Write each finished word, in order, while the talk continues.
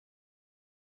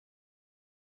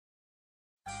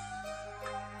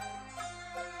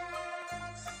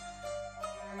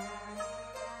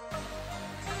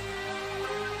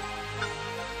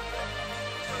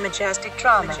Majestic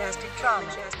Trauma.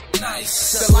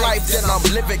 Nice. The life that I'm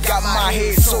living got my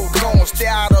head so gone. Stay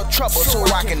out of trouble so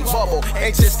I can bubble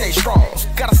and just stay strong.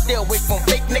 Gotta stay away from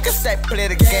fake niggas that play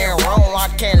the game wrong. I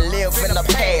can't live in the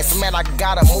past, man, I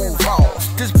gotta move on.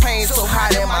 This pain so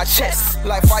hot in my chest,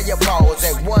 like fireballs.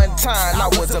 At one time I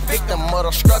was a victim of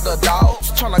the struggle, dog.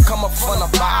 Tryna come up from the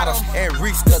bottom and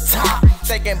reach the top.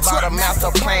 Thinking about a master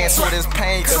plan so this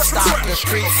pain can stop. The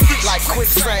streets like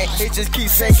quicksand, it just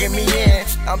keeps sinking me in.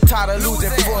 I'm tired of losing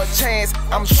for a chance,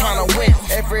 I'm trying to win.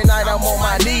 Every night I'm on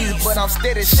my knees, but I'm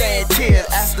steady shedding tears.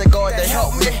 Ask the God to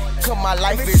help me, cause my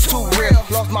life is too real.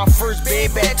 Lost my first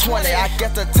baby at 20, I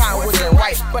guess the time wasn't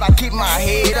right, but I keep my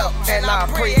head up and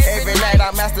I pray every night.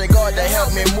 I'm asking God to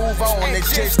help me move on and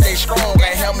just stay strong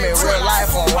and help me realize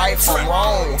from right from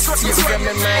wrong. You feel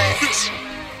me, man?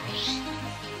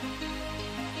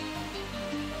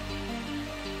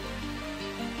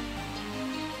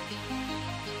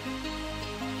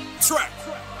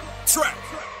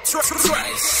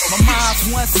 My mom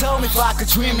once told me if I could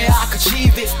dream it, I could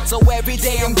achieve it. So every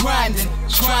day I'm grinding,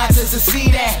 trying to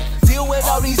succeed and deal with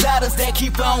all these others that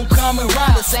keep on coming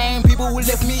around. The same people who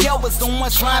lift me up was the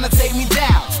ones trying to take me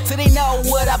down. So they know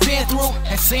what I've been through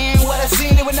and seeing what I've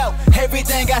seen, they would know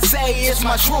everything I say is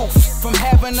my truth. From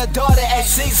having a daughter at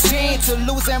 16 to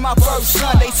losing my first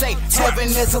son, they say heaven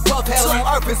is above, hell on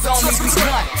earth is only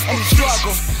begun. And the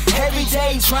struggle, every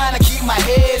day trying to keep my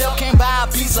head up, can't buy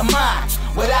a peace of mind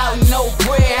without no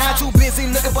bread. I'm too busy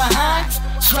looking behind,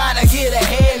 trying to get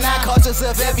ahead. Now cautious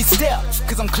of every step,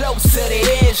 cause I'm close to the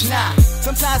edge now.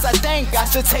 Sometimes I think I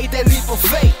should take that leap of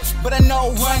faith, but I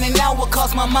know running out will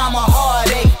cause my mama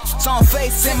heartache. So I'm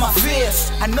facing my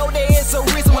fears, I know there is a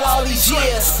reason with all these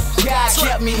years God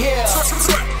kept me here,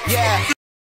 yeah.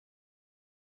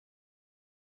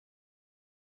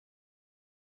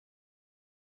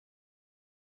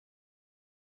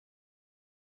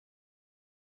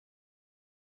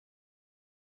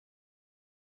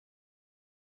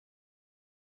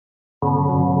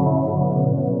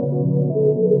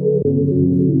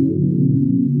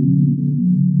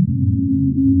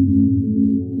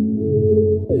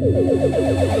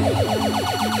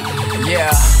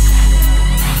 Yeah.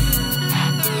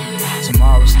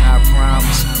 Tomorrow's not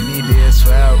promised, neither is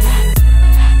forever.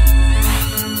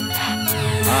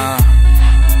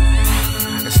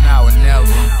 It's now or never.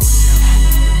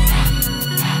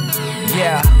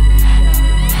 Yeah.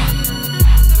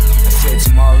 I said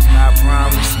tomorrow's not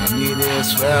promised, neither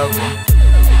is forever.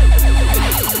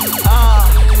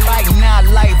 Right now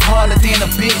life harder than a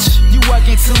bitch. You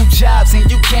working 2 jobs and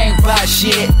you can't buy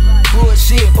shit.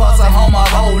 Bullshit, boss at home, a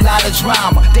whole lot of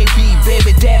drama. They be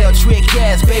baby daddy or trick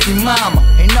ass baby mama.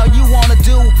 And all you wanna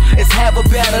do is have a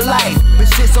better life,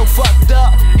 but shit so fucked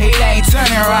up, it ain't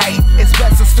turning right. It's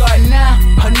best to start now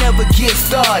or never get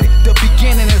started. The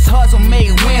beginning is hard, so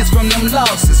make wins from them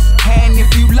losses. And if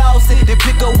you lost it, then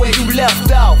pick up where you left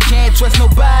off. Can't trust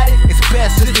nobody, it's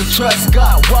best just to trust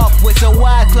God. Walk with your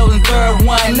eyes closed and third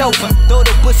one open. Throw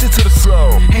the bushes to the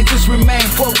floor and just remain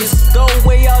focused. Throw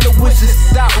away all the wishes,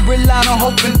 stop relying on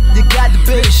hoping. You got to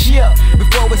build a ship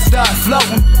before it starts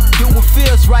floating. Do what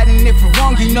feels right, and if it's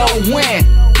wrong, you know when.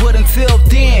 But until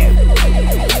then,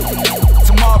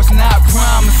 tomorrow's not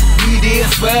promised, neither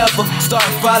is forever. Start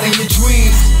following your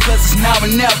dreams, cause it's now or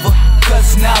never.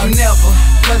 Cause it's now or never.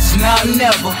 Cause it's now or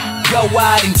never. Go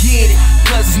out and get it,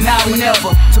 cause it's now or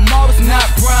never. Tomorrow's not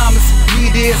promised,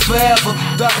 neither is forever.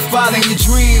 Start following your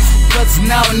dreams, cause it's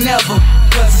now or never.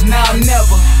 Cause it's now or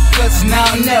never. Cause it's now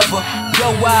or never.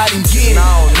 Go out and get it,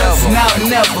 cause it's now or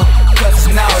never. Cause it's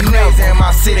now or never. In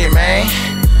my city, man.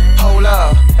 Hold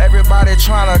up, everybody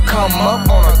tryna come up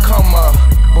on a come up,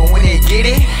 but when they get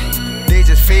it, they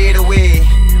just fade away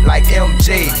like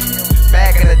MJ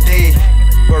back in the day.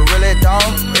 But really, dawg,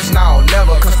 it's now or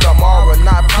never, cause tomorrow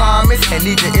not promised and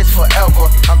neither is forever.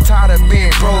 I'm tired of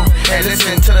being broke and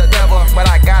listening to the devil, but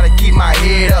I gotta keep my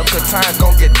head up, cause time's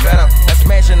gon' get better.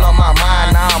 Expansion on my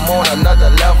mind, now I'm on another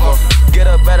level. Get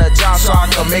a better job so I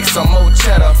can make some more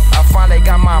cheddar. I finally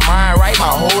got my mind right, my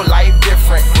whole life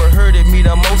different. What hurted me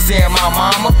the most, seeing my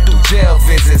mama through jail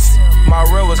visits. My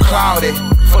road was cloudy,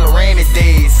 full of rainy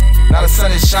days. Now the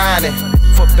sun is shining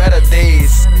for better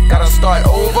days. Gotta start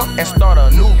over and start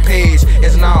a new page.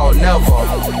 It's now or never.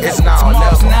 It's now or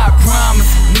never. Tomorrow's not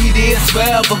promised, neither is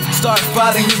forever. Start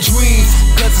following your dreams,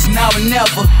 cause it's now or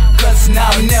never. Cause it's now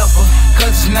or never.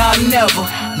 Cause it's now or never.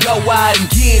 Go out and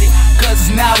get it, cause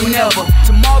it's now or never.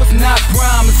 Tomorrow's not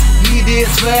promised, neither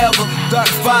is forever. Start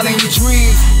following your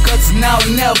dreams, cause it's now or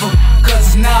never. Cause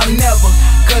it's now or never.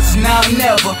 Cause it's now or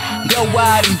never. Go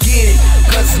out and get it,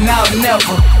 cause it's now or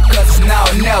never. Cause it's now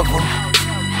or never.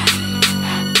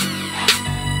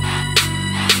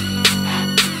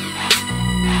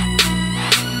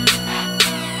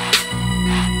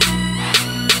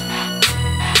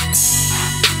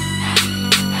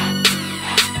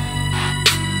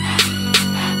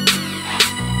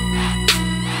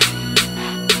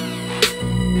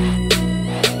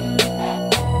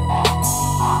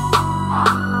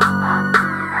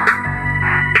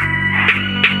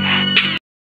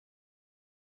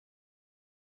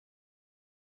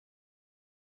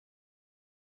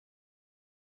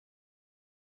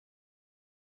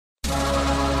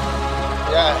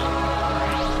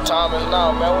 time is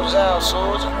now, man. What's down,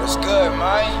 Soulja? What's good,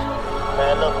 man?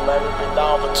 Man, look, man, we been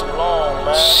down for too long,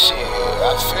 man. Shit,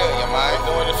 I feel you, man.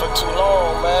 Doing it for too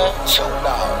long, man. Too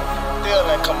long. Still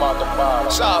ain't come out the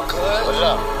bottom. It's all good. What's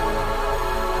up?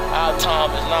 Our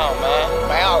time is now, man.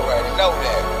 Man, I already know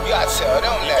that. You gotta tell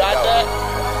them that. You got that?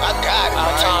 I got it.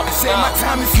 Our time is now. My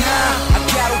time is now. I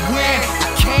gotta win. I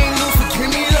can't lose.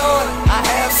 Forgive me, Lord. I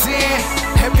have sinned.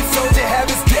 Every soldier have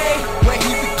his day where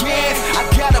he begins. I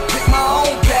gotta pick my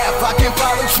own path. I can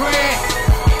follow trend.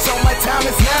 So my time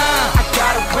is now. I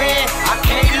gotta win. I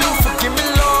can't lose. Forgive me,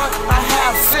 Lord. I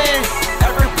have sinned.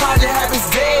 Every project have his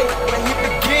day when he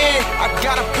begins. I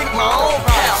gotta pick my own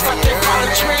path. I can follow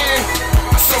trend.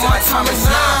 So my time is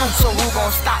now. So who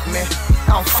gon' stop me?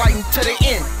 I'm fighting to the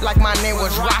end, like my name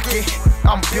was Rocky.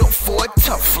 I'm built for it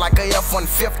tough, like a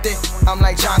F-150. I'm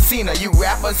like John Cena, you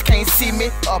rappers can't see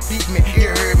me or beat me, you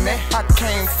heard me? I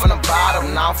came from the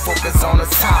bottom, now I'm focused on the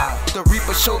top. The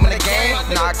Reaper showed me the game,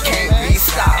 now I can't be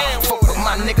stopped. Fuck with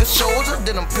my niggas' shoulder,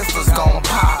 then them pistols gon'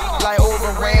 pop. Like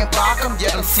overran Bacham,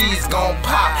 yeah them C's gon'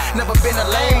 pop. Never been a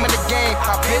lame in the game,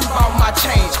 I've been about my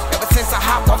change. Ever since I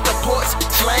hop off the porch,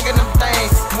 slanging them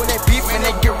things. When they beef and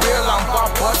they get real, I'm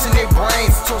about busting their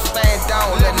brains. So stand down,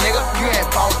 little nigga, you ain't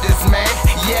about this, man.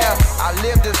 Yeah, I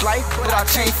live this life, but I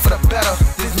changed for the better.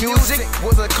 This music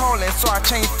was a calling, so I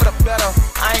changed for the better.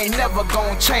 I ain't never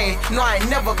gon' change, no I ain't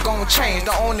never gon' change.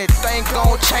 The only thing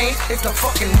gon' change is the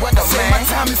fucking weather, man. My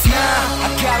time is now,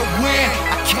 I gotta win.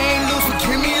 I can't lose,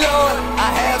 forgive me, Lord. I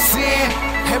have sinned.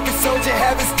 Every soldier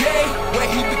have his day where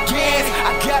he begins.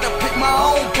 I gotta pick my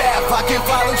own path, I can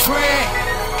follow trend.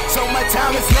 So my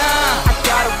time is now, I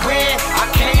gotta win. I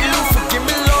can't lose, forgive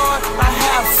me, Lord. I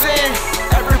have sinned.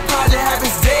 Every project have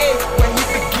his day when he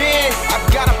begins. I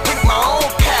gotta pick my own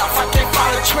path, I can't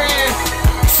follow trend.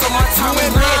 So my time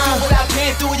is now. Through what I've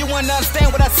been through, you wanna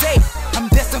understand what I say. I'm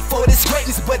destined for this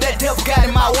greatness, but that devil got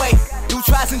in my way. Through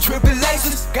trials and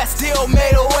tribulations, God still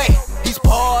made a way. He's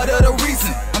part of the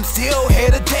reason I'm still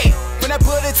here today. When I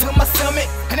put it to my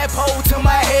stomach and that pole to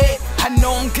my head, I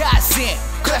know I'm God sent,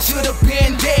 cause I should've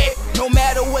been dead. No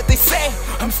matter what they say,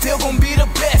 I'm still gonna be the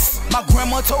best. My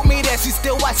grandma told me that she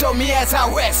still watch on me as I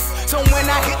rest. So when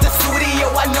I hit the studio,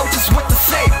 I know just what to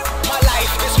say. My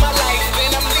life is my life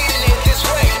and I'm leading it this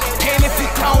way. And if you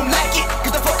don't like it,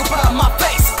 get the fuck up out of my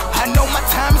face. I know my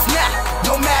time is now,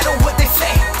 no matter what they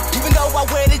say. Even though I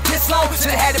waited this long,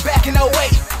 should've had it back in 08.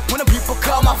 When the people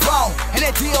called my phone and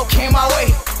that deal came my way,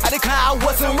 I declined, I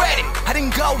wasn't ready. I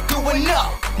didn't go through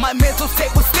enough. My mental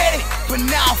state was steady, but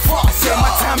now I'm fucked. So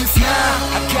my time is now,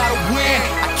 I gotta win.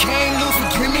 I can't lose,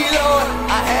 forgive me, Lord.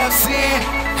 I have sinned.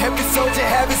 Every soldier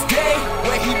have his day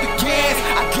where he begins.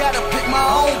 I gotta pick my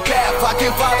own path, I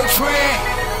can follow trend.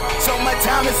 So my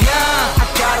time is now, I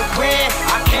gotta win.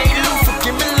 I can't lose,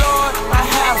 forgive me, Lord. I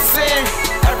have sinned.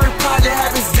 Every project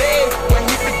have his day when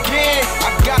he begins. I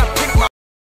gotta pick my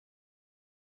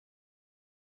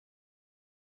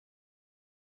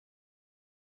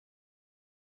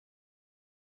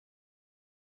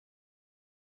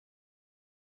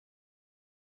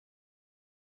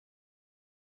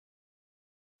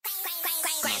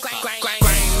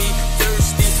Grimey,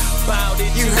 thirsty about it.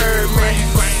 You heard me.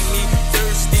 Grimey,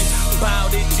 thirsty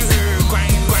about it. You heard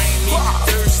Grimey,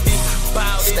 thirsty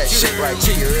about it. That shit right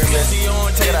here, you heard me?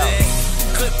 Take it out.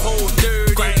 Clip hold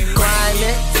dirty.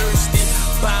 Grimey, thirsty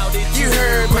about it. You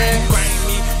heard me?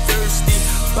 Grimey, thirsty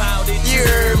about it. You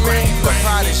heard me? The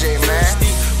Prodigy, man.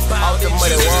 Out the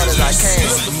muddy waters I came.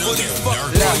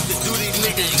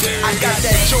 I got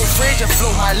that Joe Frazier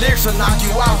flow, my lyrics will knock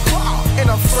you out. In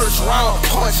the first round,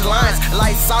 punchlines,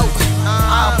 lights out.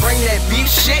 I'll bring that beef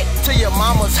shit to your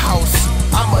mama's house.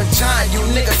 I'm a giant, you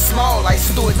niggas small like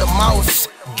Stuart the Mouse.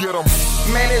 Get 'em.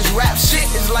 Man, this rap shit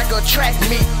is like a track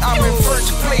meet. I'm in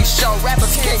first place, y'all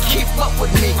rappers can't keep up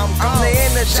with me. I'm the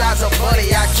energizer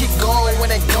buddy, I keep going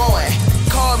when it going.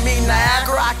 Call me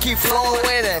Niagara, I keep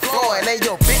flowing and flowing. Hey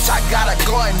yo, bitch, I got her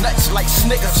going nuts like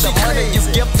Snickers. The money you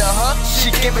give to her,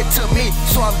 she give it to me,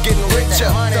 so I'm getting richer.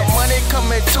 The money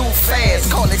coming too fast,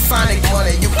 call it Sonic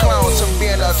money. You clowns should be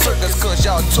in a circus cause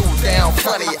y'all too damn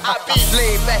funny. I be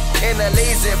laid back in a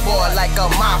lazy boy like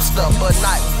a mobster, but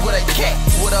not with a cat,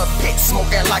 with a pit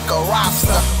smoking like a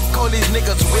roster. Call these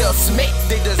niggas Will Smith,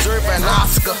 they deserve an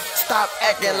Oscar. Stop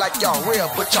acting like y'all real,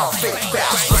 but y'all fake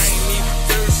bastards.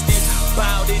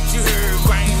 About it, you heard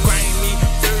Grimey,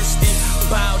 thirsty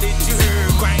about it, you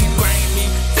heard Grimey,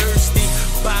 thirsty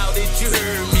about it, you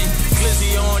heard me.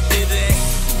 Glizzy on did that,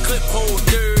 clip hold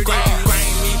dirty.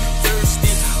 Grimey, thirsty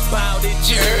about it,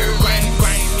 you heard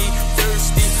Grimey,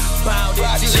 thirsty about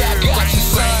it, you heard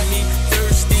Grimey,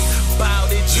 thirsty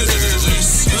about it, you heard me.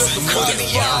 Look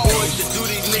at y'all boys to do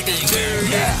these niggas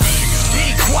dirty.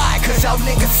 cause y'all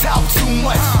niggas talk too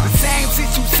much. The same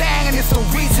shit you sang, and it's the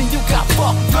reason you got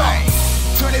fucked up.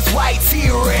 Turn this white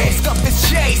tee red, stuff his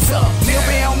shades up.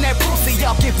 Living on that pussy,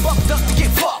 y'all get fucked up to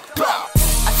get fucked up.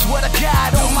 I swear to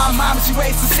God, on my mama, she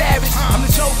raised a savage. I'm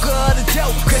the joker of the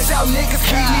dope, cause y'all niggas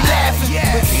keep me laughing.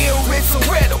 But here it's a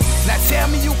riddle, now tell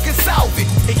me you can solve it.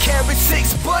 It carries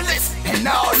 6 bullets, and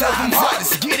all of them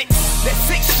hardest. Get it? That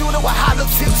 6-shooter with hollow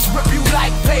tips rip you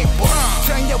like paper.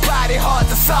 Turn your body hard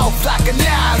to soft like an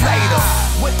annihilator.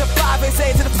 With the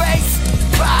 5-8 to the face,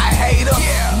 bye hater.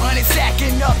 Money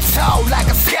stacking up tall like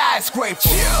a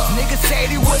skyscraper. Niggas say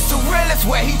he was the realest,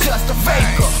 where he just a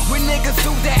faker. When niggas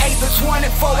do the 8 to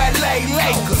 24 LA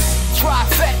Lakers.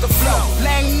 Trifecta flow,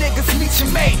 lame niggas meet your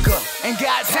maker. Ain't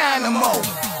got time to mow,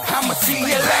 I'ma see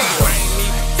you later. Grimey,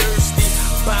 thirsty,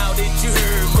 bow that you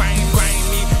heard.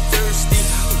 Grimey, thirsty,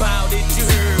 bow that you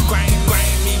heard.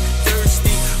 Grimey,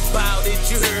 thirsty, bow that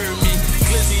you heard me.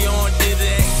 Glizzy on did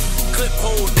that, clip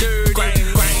hold dirty.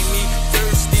 Grimey,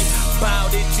 thirsty, bow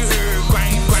that you heard.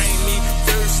 Grimey,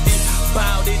 thirsty,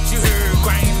 bow that you heard.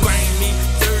 Grimey,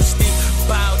 thirsty,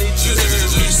 bow that you heard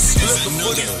me. Looking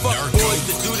for these fuck boys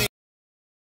to do this.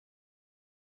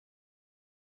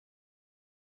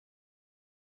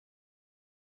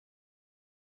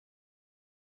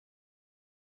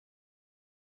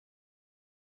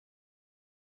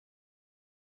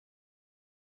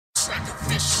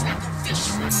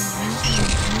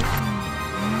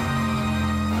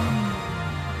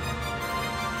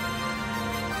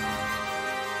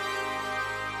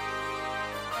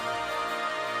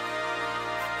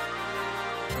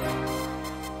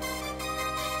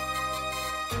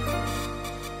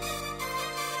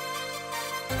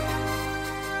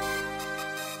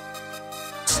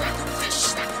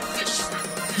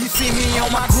 You see me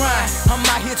on my grind, I'm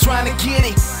out here trying to get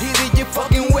it. Either you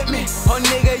fucking with me, or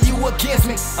nigga you against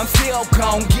me. I'm still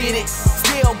gon' get it,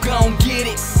 still gon' get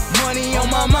it. Money on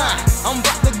my mind, I'm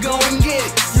about to go and get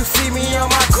it. You see me on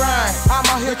my grind, I'm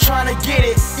out here trying to get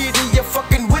it. Either you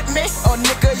fucking with me, or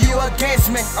nigga you against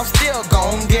me. I'm still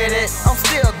gon' get it, I'm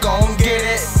still gon' get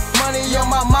it. Money on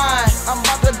my mind, I'm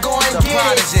about to go and get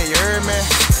Prodigy, you heard me?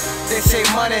 They say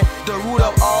money, the root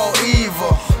of all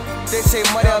evil. They say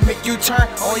money'll make you turn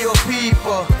on your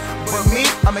people. But me,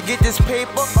 I'ma get this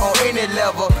paper on any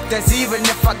level. That's even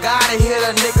if I gotta hit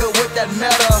a nigga with that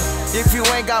metal. If you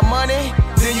ain't got money,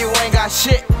 then you ain't got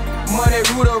shit. Money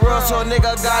rule the world, so a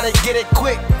nigga gotta get it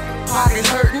quick. Pockets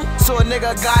hurtin', so a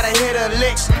nigga gotta hit a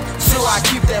lick. So I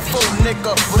keep that full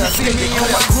nigga with a see me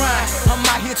on my grind, I'm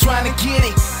out here trying to get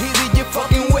it. Either you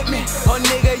fucking with me, or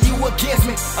nigga you against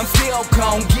me. I'm still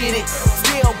gon' get it,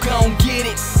 still gon' get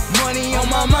it. Money on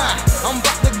my mind, I'm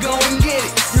about to go and get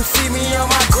it. You see me on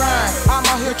my grind, I'm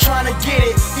out here trying to get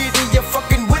it. Either you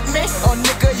fucking with me, or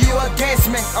nigga you against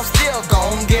me. I'm still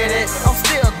gon' get it, I'm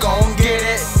still gon' get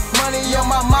it. Money on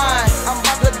my mind, I'm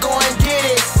about to go and get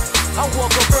it. I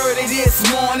woke up early this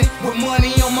morning with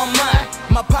money on my mind.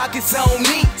 My pockets on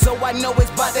me, so I know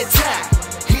it's about that time.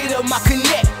 Hit up my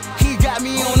connect, he got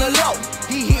me on the low.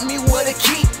 He hit me with a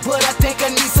key, but I think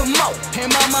I need some more. And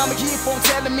my mama keep on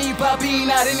telling me about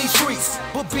being out in these streets.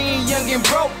 But being young and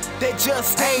broke, that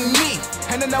just ain't me.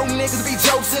 And I know niggas be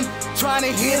joking, trying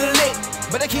to hit a lick.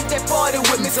 But I keep that 40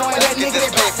 with me, so I ain't that nigga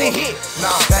that about to hit.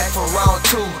 Now I'm back for round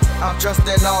 2. I'm dressed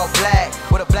in all black,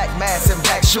 with a black mask and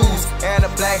black shoes, and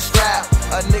a black strap.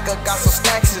 A nigga got some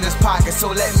stacks in his pocket,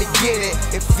 so let me get it.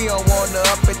 If he don't wanna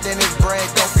up it, then his brain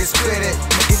gon' get split it.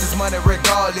 Get this money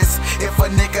regardless, if a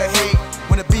nigga hate.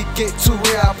 When the beat get too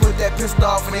real, I put that pistol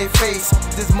off in their face.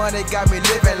 This money got me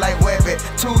living like Webbit,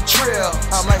 too trill.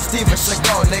 I'm like Steven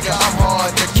Seagal, nigga, I'm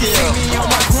hard to kill. See me on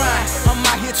my grind, I'm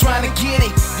out here trying to get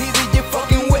it. Either you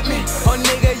fucking with me, or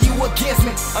nigga you against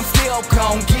me. I'm still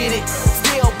gon' get it,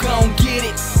 still gon' get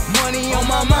it. Money on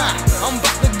my mind, I'm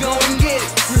about to go and get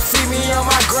it. You see me on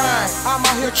my grind, I'm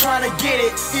out here trying to get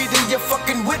it. Either you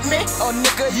fucking with me, or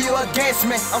nigga you against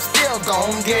me. I'm still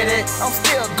gon' get it, I'm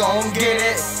still gon' get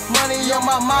it. Money on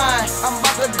my mind, I'm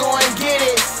about to go and get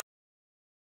it.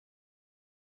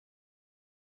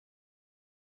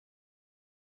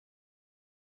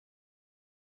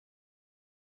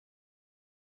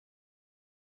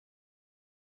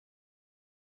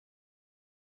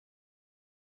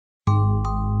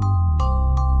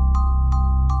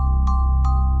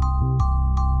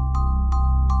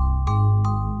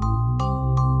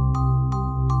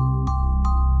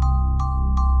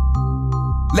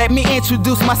 Let me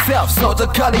introduce myself, Soulja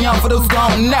Corleone for those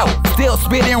don't know. Still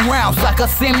spitting rounds like a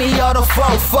semi-auto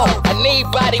fofo. I need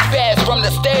body bags from the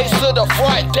stage to the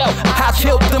front door. I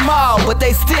killed them all, but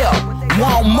they still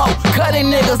want more. Cutting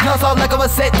niggas nuts off like a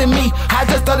vasectomy. I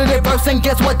just started it first and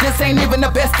guess what? This ain't even the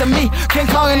best of me. Can't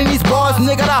call in these bars,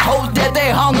 nigga. I hope that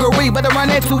they hungry. But I run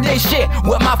into they shit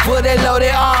with my fully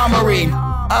loaded armory.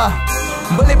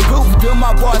 Bulletproof to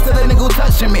my boys, tell that nigga who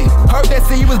touching me. Heard that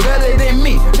say he was better than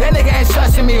me. That nigga ain't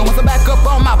touching me. Wants to back up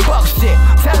on my buck shit.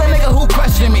 Tell that nigga who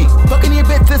crushing me. Fucking your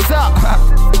bitches up.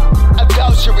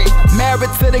 Adultery.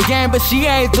 Married to the game, but she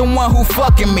ain't the one who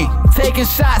fucking me. Taking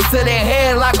shots to their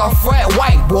head like a frat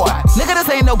white boy. Nigga, this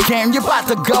ain't no game, you about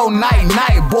to go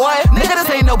night-night, boy. Nigga,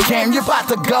 this ain't no game, you about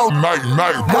to go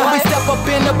night-night, boy. When we step up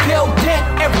in the building,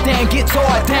 everything get tore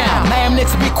down. Lame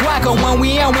niggas be quacking when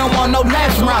we in, we don't want no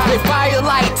last round. They fire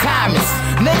like timers.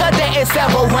 Nigga, there is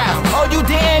several rounds. Oh, you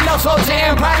didn't know, Soulja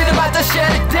and Prodigy about to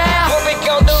shut it down. What we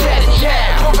gon' do? Shut it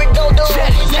down. What we gon' do? Shut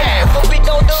it down. What we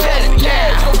gon' do? Shut it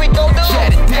down. What we gon' do?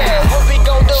 Shut it down. What we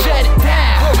gon' do? Shut it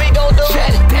down. What we gon' do? Shut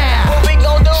it down. What we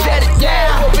gon' do? Shut it down.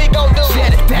 What we gon' do?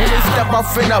 Shut it down. When we step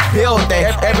off in the building,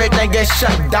 everything gets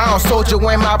shut down. Soulja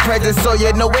in my presence, so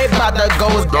you know it about to go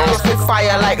down. Spit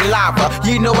fire like lava.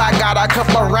 You know I got a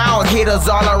couple rounds, hitters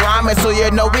all around me, so you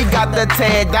know we got to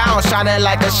tear down. Shining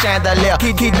like a chandelier.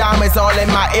 Keep diamonds all in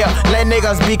my ear. Let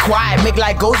niggas be quiet, make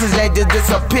like ghosts and just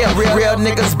disappear. Real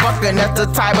niggas bucking, that's the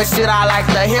type of shit I like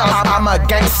to hear. I'm a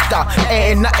gangster,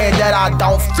 ain't nothing that I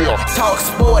don't feel. Talk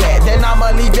sporty, then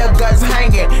I'ma leave your guts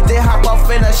hanging. Then hop off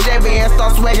in a Chevy and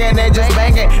start swinging and just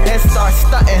banging and start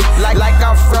stunting like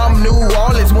I'm from New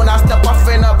Orleans. When I step off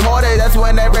in a party, that's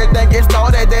when everything gets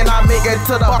started. Then I make it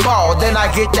to the ball, then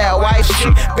I get that white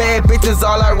shit. Bad bitches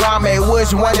all around me,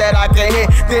 which one that I can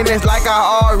hit? Then it's like I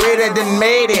already done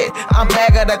made it. I'm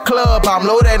back at the club, I'm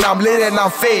loaded, I'm lit, and I'm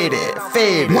faded.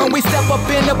 When we step up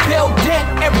in the building,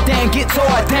 everything get tore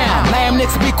down. Lame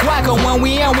niggas be quacking when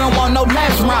we in, we don't want no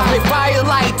last round. They fire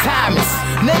like timers.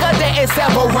 Nigga, there is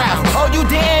several rounds. Oh, you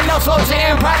didn't know, Soulja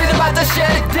and Prodigy about to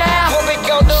shut it down. What we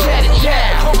gon' do? Shut it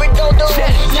down. What we gon' do? Shut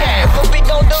it down. What we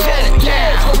gon' do? Shut it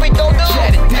down. What we gon' do?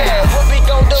 Shut it down. What we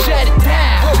gon' do? Shut it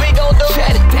down. What we gon' do?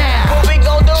 Shut it down. What we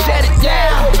gon' do? Shut it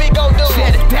down. What we gon' do?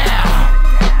 Shut it down.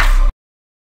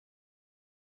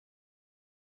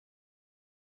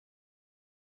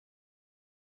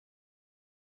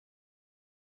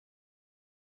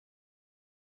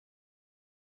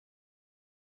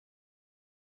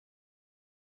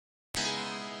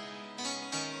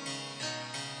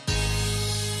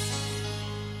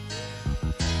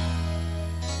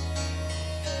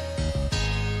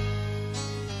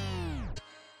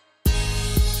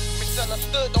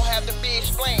 Misunderstood don't have to be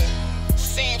explained.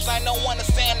 Seems like no one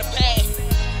understand the pain.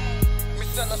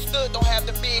 Misunderstood don't have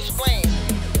to be explained.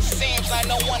 Seems like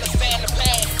no one understand the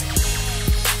pain.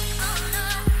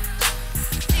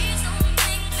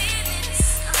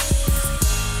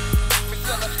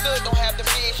 Misunderstood don't have to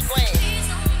be explained.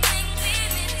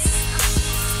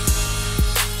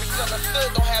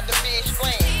 Misunderstood don't have to be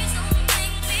explained.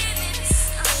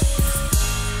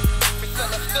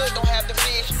 Misunderstood don't have to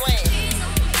be explained.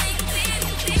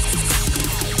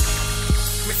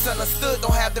 Misunderstood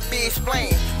don't have to be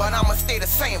explained, but I'ma stay the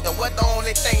same. The what the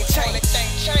only thing changed.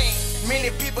 Many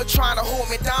people trying to hold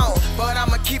me down, but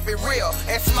I'ma keep it real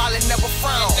and smile and never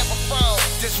frown.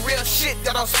 This real shit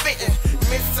that I'm spitting,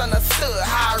 misunderstood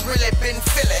how I really been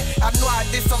feeling. I know I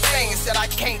did some things that I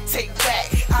can't take back.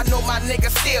 I know my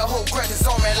niggas still hold grudges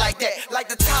on me like that. Like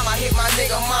the time I hit my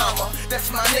nigga mama,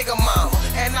 that's my nigga mama,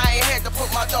 and I ain't had to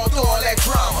put my dog through all that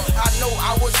drama. I know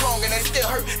I was wrong and it still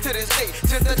hurt to this day,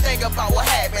 just to think about what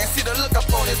happened, see the look up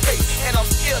on his face. And I'm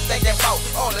still thinking about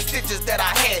all the stitches that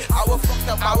I had. I was fucked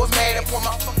up, I was mad and pour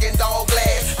my fucking dog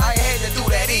glass. I ain't had to do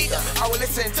that either, I would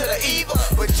listen to the evil.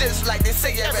 But just like they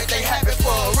say, everything happened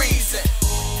for a reason.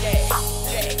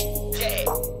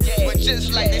 But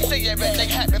just like they say, everything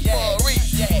happened for a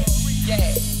reason.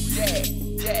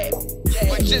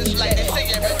 But just like they say,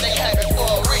 everything happened for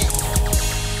a reason.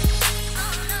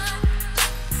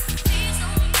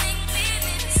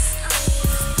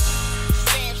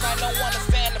 Seems like no one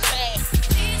understand the pain.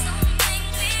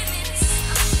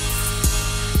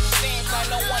 Seems like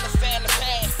no one understand the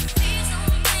pain.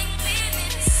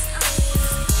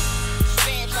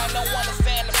 Seems like no one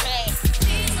understand the pain.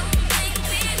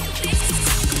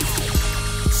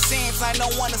 Seems like no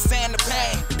one understand the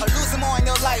pain of losing more in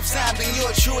your lifetime than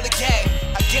you're truly gain.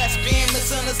 I guess being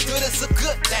misunderstood is a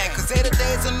good thing, cause every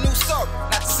day's a new story,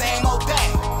 not the same old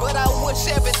thing. But I wish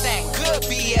everything could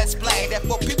be explained, that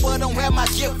for people who don't have my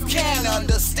gift can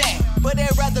understand. But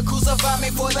they'd rather crucify me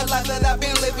for the life that I've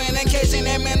been living, encasing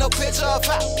them in a picture of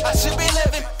how I should be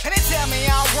living. And they tell tell me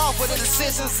I'm wrong for the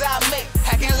decisions I make.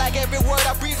 Hacking like every word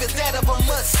I breathe is that of a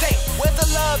mistake. With the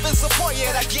love and support,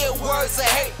 yet I get words of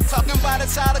hate. Talking about a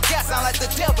child of God sound like the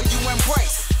devil you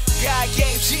embrace. God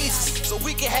gave Jesus so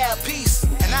we can have peace,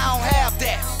 and I don't have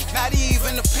that, not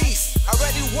even a piece. I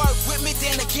already work with me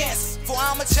then against, for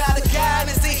I'm a child of God, and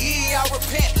it's the He I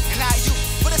repent. And now you,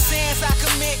 for the sins I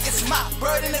commit, it's my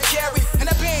burden to carry. And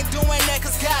I've been doing that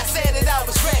cause God said that I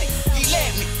was ready. He led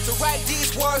me to write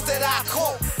these words that I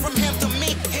quote. From Him to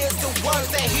me, here's the words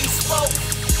that He spoke.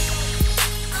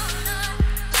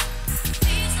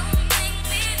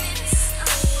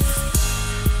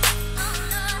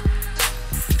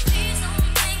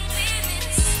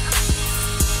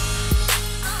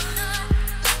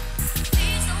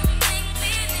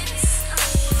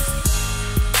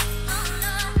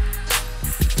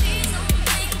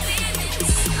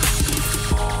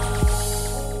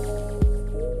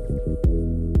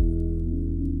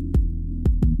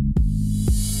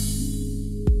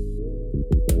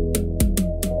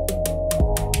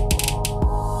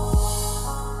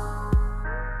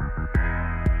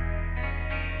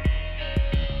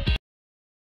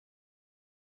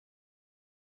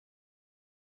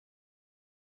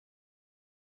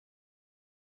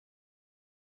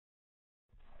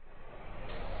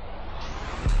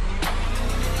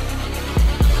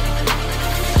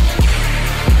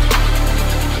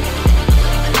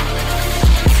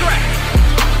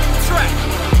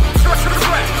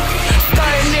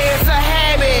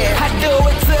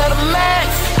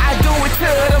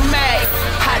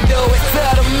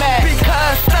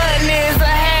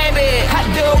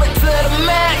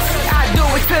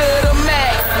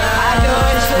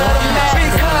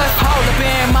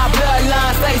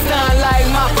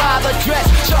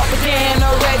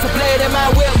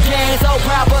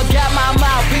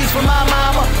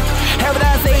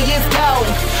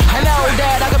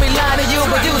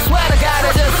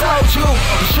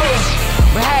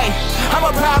 But hey, I'm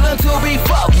a problem to be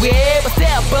fucked with. But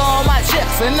step on my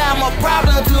chips, and I'm a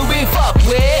problem to be fucked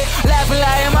with. Laughing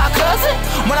like my cousin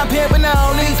when I'm pimping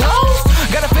on these hoes.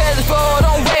 Got a feather for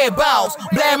them red balls.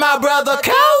 Blame my brother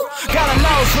Cole. Got a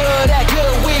nose for that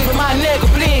good weed, but my nigga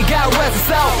bleed got rest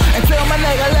of soul. Until my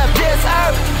nigga left this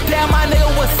earth, damn my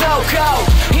nigga was so cold.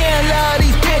 He ain't love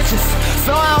these bitches,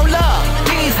 so I don't love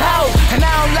these hoes. And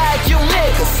I don't like you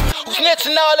niggas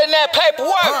snitching all in that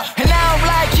paperwork. And I don't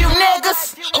like you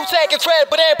niggas who taking credit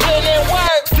but ain't putting in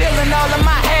work. Stealing all of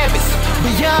my habits,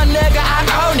 but young nigga I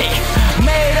own it.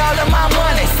 Made all of my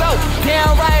money, so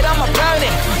damn right I'ma burn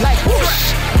it. Like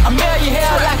whoosh, a million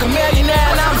here like a millionaire,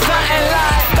 and I'm something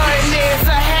like starting is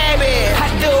a habit. I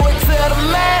do it to the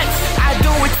max, I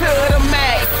do it to the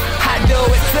max, I do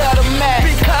it to the max.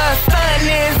 Because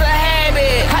stunting is a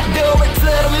habit. I do it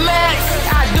to the max,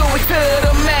 I do it to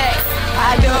the max,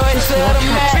 I do it to the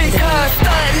max. Because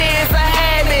stunting is a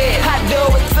habit. I do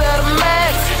it to the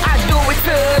max, I do it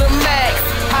to the max,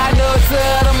 I do it to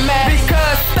the max.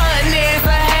 Because stunting is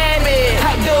a habit.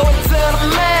 I do it to the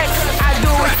max, I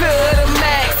do it to the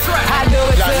max, I do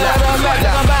it to the max.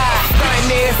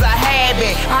 Stunting is a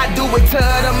habit. I do it to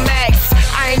the max.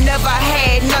 I ain't never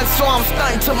had none, so I'm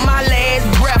stunting to my last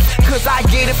breath. Cause I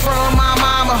get it from my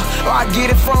mama, or I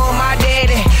get it from my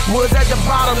daddy. Was at the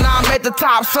bottom, now I'm at the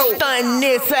top, so stunting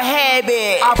is a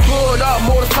habit. I pulled up,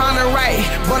 motor sounding right,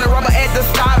 burning rubber at the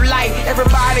stoplight.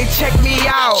 Everybody check me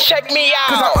out, check me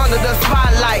out. Cause I'm under the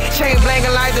spotlight, chain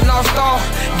blanking like the North Star.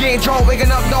 Getting drunk,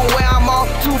 waking up, don't wear I'm off.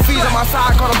 2 feet on my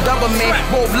side, call them double man.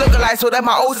 Both look alike, so that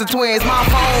my older twins. My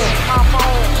phone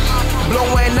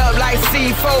blowing up like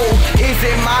C4. Is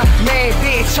it my main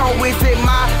bitch or is it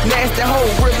my nasty hoe?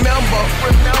 Remember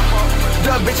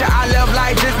the bitch I love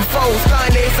like this before.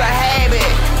 Stunting is a habit,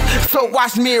 so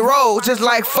watch me roll just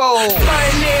like foes.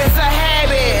 Stunting is a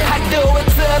habit. I do it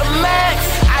to the max,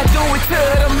 I do it to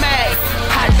the max,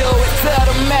 I do it to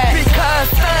the max. Because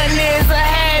stunting is a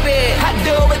habit. I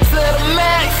do it to the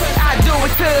max, I do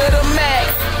it to the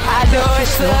max, I do it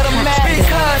to the max.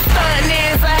 Because stunting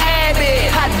is a habit.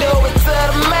 I do it to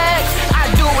the max, I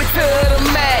do it to the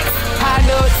max, I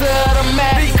do it to the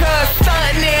max. Because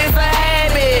stunting is a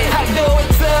habit. I do it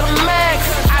to the max,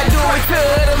 I do it to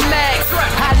the max,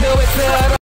 I do it to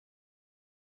the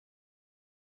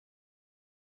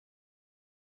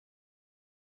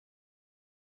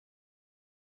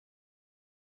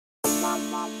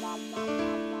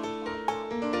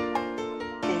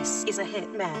This is a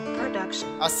Hitman production.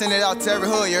 I send it out to every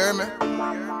hood, you hear me?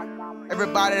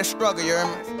 Everybody that struggle, you hear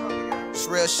me? It's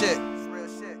real shit.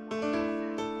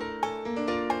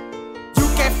 You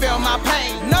can't feel my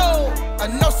pain, no,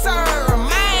 no sir,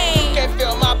 man. You can't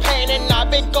feel my pain, and I've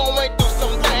been going through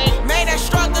some things. Man, that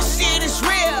struggle shit is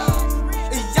real,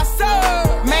 yes sir.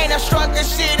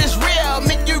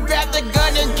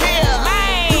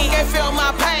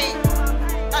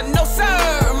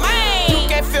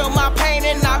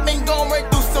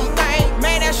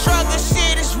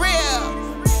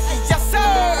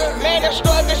 that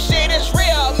struggle shit is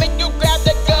real. Make you grab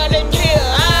the gun and kill.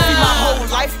 See, my whole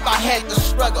life I had to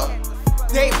struggle.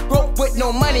 They broke with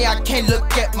no money, I can't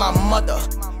look at my mother.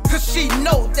 Cause she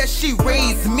know that she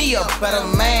raised me a better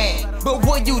man. But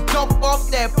when you jump off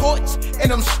that porch in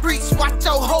them streets, watch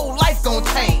your whole life gon'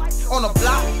 change. On the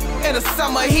block, in the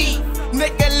summer heat,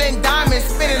 nickel and diamonds,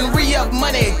 spending re-up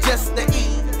money just to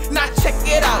eat. Now check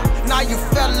it out, now you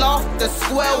fell off the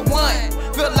square one.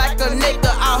 Feel like a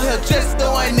nigga out here just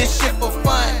doing this shit for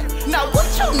fun. Now what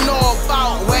you know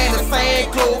about wearing the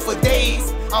same clothes for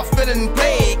days? I'm feeling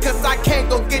played, cause I can't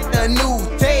go get the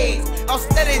new days. I'm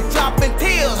steady dropping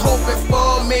tears, hoping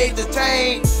for a major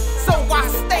change. So I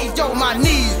stay on my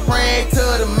knees, praying to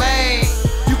the man.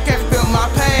 You can't feel my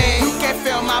pain, you can't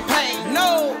feel my pain.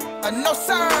 No, no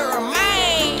sir,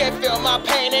 man. You can't feel my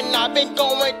pain, and I've been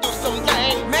going through some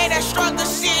things. Man, that struggle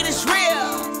shit is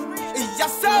real.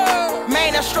 Yes sir.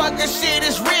 Man, that struggle shit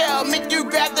is real. Make you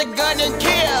grab the gun and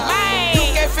kill.